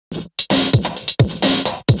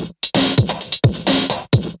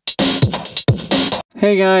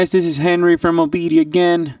Hey guys, this is Henry from OBEDIA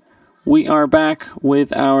again. We are back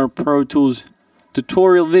with our Pro Tools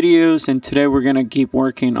tutorial videos, and today we're going to keep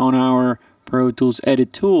working on our Pro Tools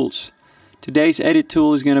edit tools. Today's edit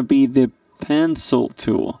tool is going to be the pencil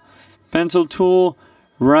tool. Pencil tool,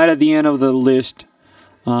 right at the end of the list.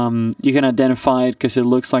 You can identify it because it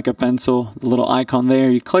looks like a pencil, the little icon there.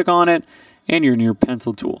 You click on it and you're in your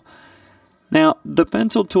pencil tool. Now, the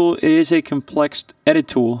pencil tool is a complex edit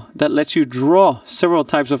tool that lets you draw several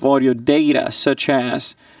types of audio data, such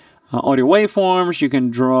as audio waveforms. You can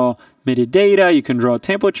draw MIDI data, you can draw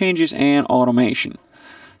tempo changes, and automation.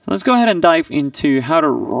 Let's go ahead and dive into how to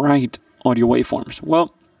write audio waveforms.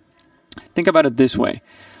 Well, think about it this way.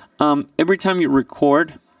 Every time you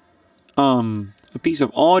record a piece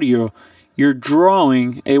of audio, you're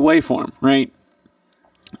drawing a waveform, right?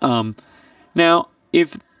 Now,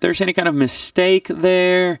 if there's any kind of mistake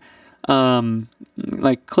there,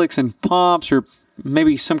 like clicks and pops, or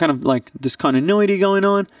maybe some kind of like discontinuity going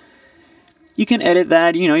on, you can edit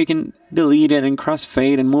that. You can delete it and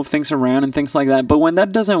crossfade and move things around and things like that. But when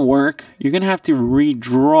that doesn't work, you're gonna have to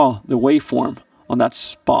redraw the waveform on that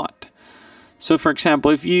spot. So for example,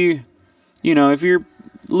 if you're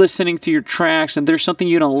listening to your tracks and there's something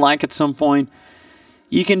you don't like at some point,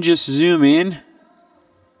 you can just zoom in,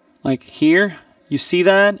 like here. You see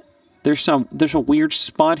that? There's a weird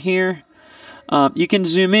spot here. You can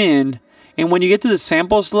zoom in, and when you get to the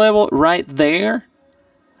samples level right there,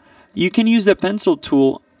 you can use the pencil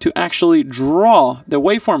tool to actually draw the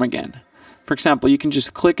waveform again. For example, you can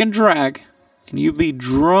just click and drag, and you'll be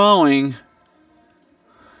drawing,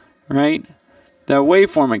 right, the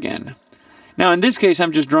waveform again. Now, in this case,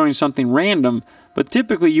 I'm just drawing something random, but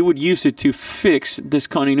typically you would use it to fix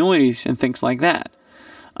discontinuities and things like that.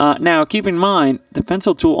 Now, keep in mind, the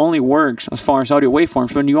pencil tool only works as far as audio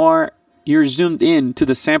waveforms when you're zoomed in to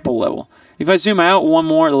the sample level. If I zoom out one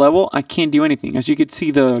more level, I can't do anything. As you can see,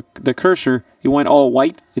 the cursor, it went all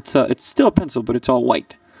white. It's still a pencil, but it's all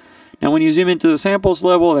white. Now, when you zoom into the samples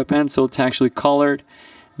level, the pencil, it's actually colored,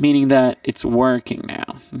 meaning that it's working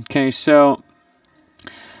now. Okay, so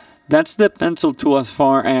that's the pencil tool as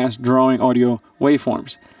far as drawing audio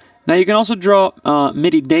waveforms. Now you can also draw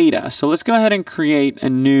MIDI data. So let's go ahead and create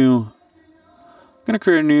a new. I'm going to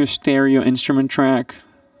create a new stereo instrument track.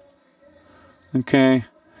 Okay,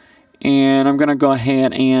 and I'm going to go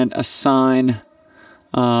ahead and assign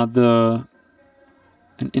an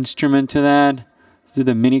instrument to that. Let's do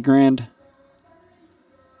the mini grand.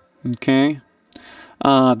 Okay,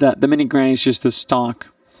 the mini grand is just the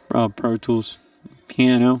stock Pro Tools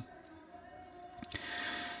piano.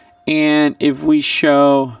 And if we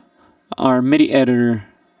show our MIDI editor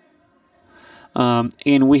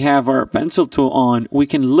and we have our pencil tool on, we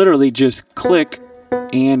can literally just click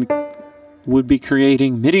and would be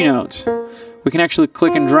creating MIDI notes. We can actually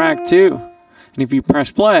click and drag too. And if you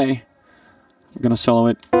press play, I'm gonna solo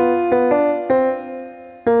it.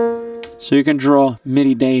 So you can draw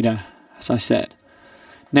MIDI data, as I said.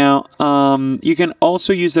 Now, you can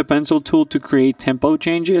also use the pencil tool to create tempo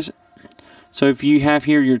changes. So if you have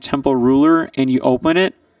here your tempo ruler and you open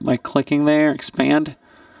it by clicking there, expand,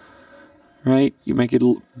 right? You make it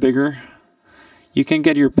bigger. You can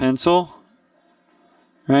get your pencil,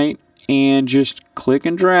 right? And just click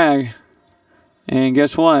and drag. And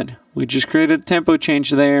guess what? We just created a tempo change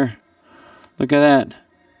there. Look at that.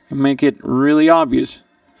 And make it really obvious.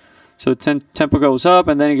 So the tempo goes up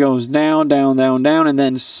and then it goes down, down, down, down, and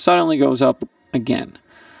then suddenly goes up again.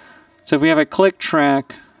 So if we have a click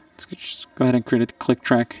track, let's just go ahead and create a click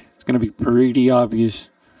track. It's going to be pretty obvious.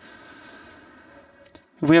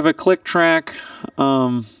 If we have a click track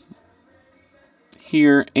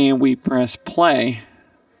here and we press play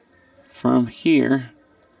from here,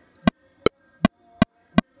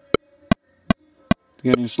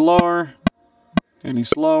 getting slower,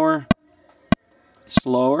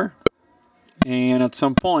 slower, and at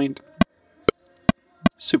some point,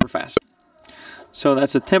 super fast. So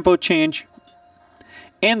that's a tempo change.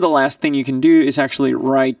 And the last thing you can do is actually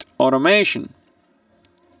write automation.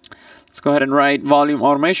 Let's go ahead and write volume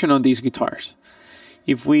automation on these guitars.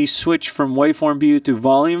 If we switch from waveform view to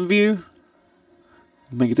volume view,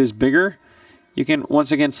 make this bigger, you can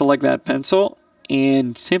once again select that pencil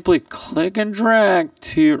and simply click and drag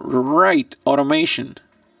to write automation.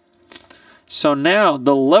 So now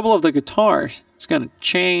the level of the guitars is going to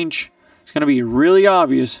change. It's going to be really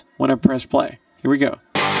obvious when I press play. Here we go.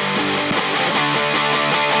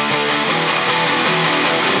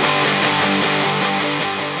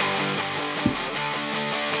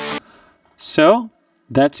 So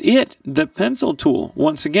that's it, the pencil tool.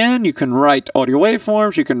 Once again, you can write audio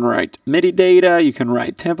waveforms, you can write MIDI data, you can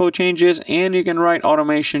write tempo changes, and you can write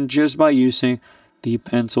automation just by using the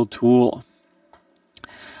pencil tool.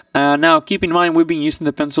 Now, keep in mind, we've been using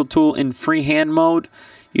the pencil tool in freehand mode.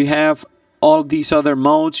 You have all these other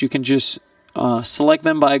modes. You can just select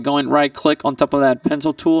them by going right-click on top of that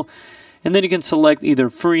pencil tool. And then you can select either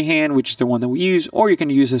freehand, which is the one that we use, or you can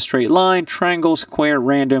use a straight line, triangle, square,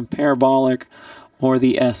 random, parabolic, or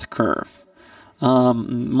the S-curve.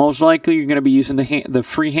 Most likely you're going to be using the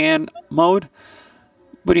freehand mode,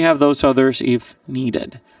 but you have those others if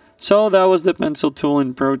needed. So that was the pencil tool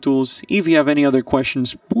in Pro Tools. If you have any other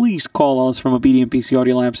questions, please call us from OBEDIA and PC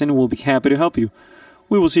Audio Labs and we'll be happy to help you.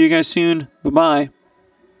 We will see you guys soon. Bye-bye.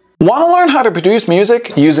 Want to learn how to produce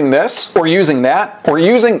music using this, or using that, or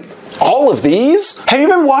using all of these? Have you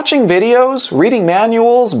been watching videos, reading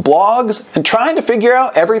manuals, blogs, and trying to figure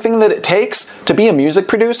out everything that it takes to be a music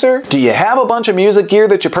producer? Do you have a bunch of music gear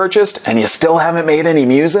that you purchased and you still haven't made any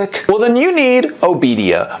music? Well, then you need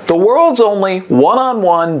OBEDIA, the world's only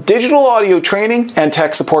one-on-one digital audio training and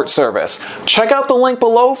tech support service. Check out the link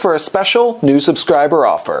below for a special new subscriber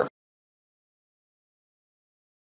offer.